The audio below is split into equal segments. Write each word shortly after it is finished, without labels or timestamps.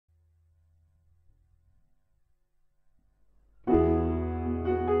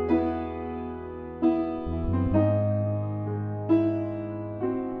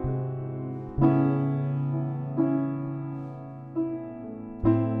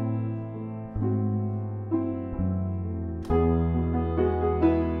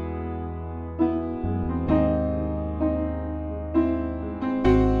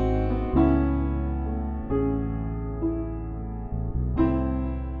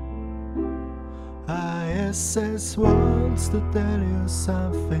ISS wants to tell you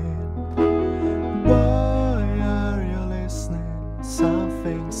something. Boy, are you listening?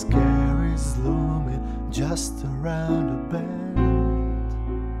 Something scary is looming just around the bend.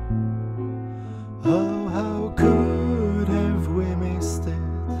 Oh, how could have we missed it?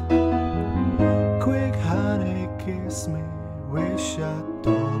 Quick, honey, kiss me. Wish I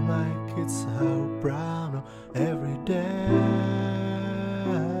told my kids how brown every day.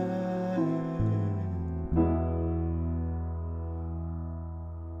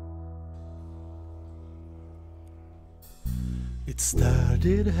 It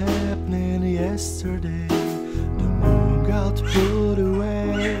started happening yesterday. The moon got pulled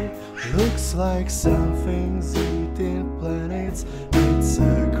away. Looks like something's eating planets. It's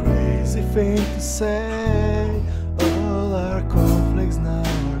a crazy thing to say. All our conflicts now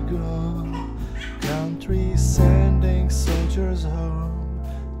are gone. Countries sending soldiers home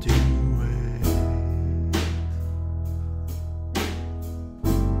to wait.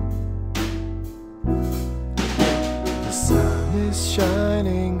 The sun is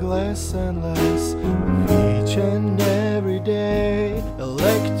shining less and less each and every day.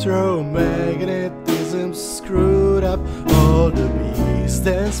 Electromagnetism screwed up all the bees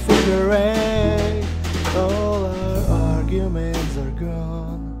dance figure eight. All our arguments are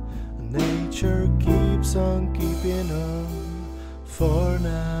gone. Nature keeps on keeping on for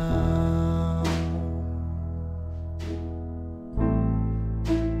now.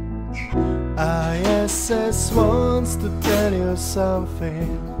 ISS wants to tell you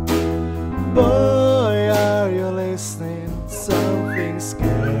something. Boy, are you listening? Something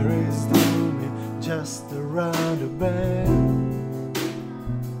scary is looming just around the bend.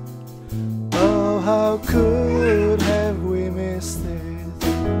 Oh, how could have we missed it?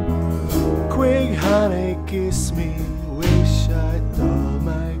 Quick, honey, kiss me. Wish I told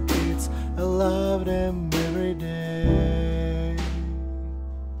my kids I love them every day.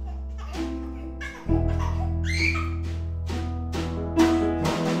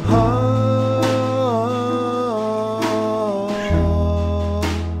 Oh,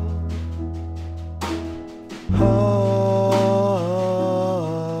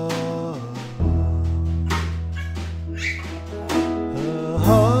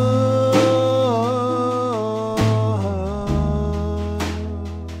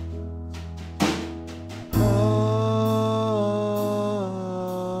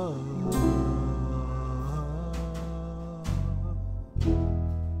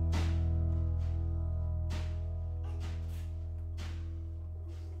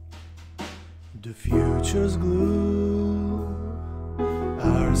 the future's gloom,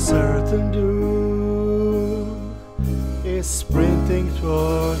 our certain doom, is sprinting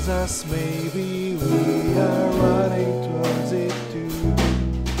towards us. Maybe we are running towards it too.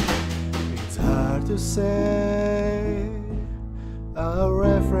 It's hard to say. Our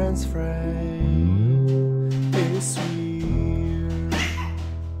reference frame is weird.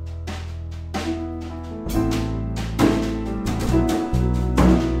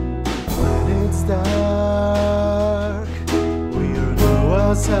 When it's dark, we're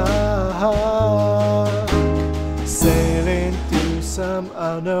Noah's Ark, sailing to some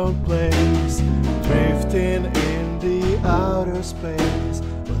unknown place, drifting in the outer space.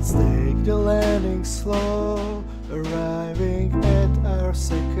 Let's take the landing slow, arriving at our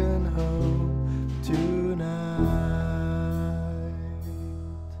second home tonight.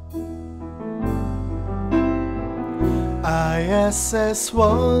 ISS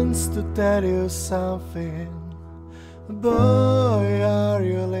wants to tell you something. Boy, are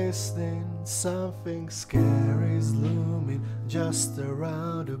you listening? Something scary is looming just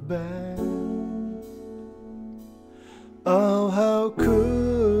around the bend. Oh, how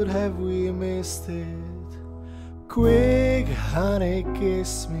could have we missed it? Quick, honey,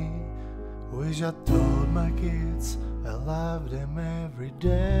 kiss me. Wish I told my kids I love them every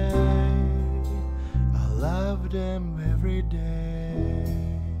day. I love them every day.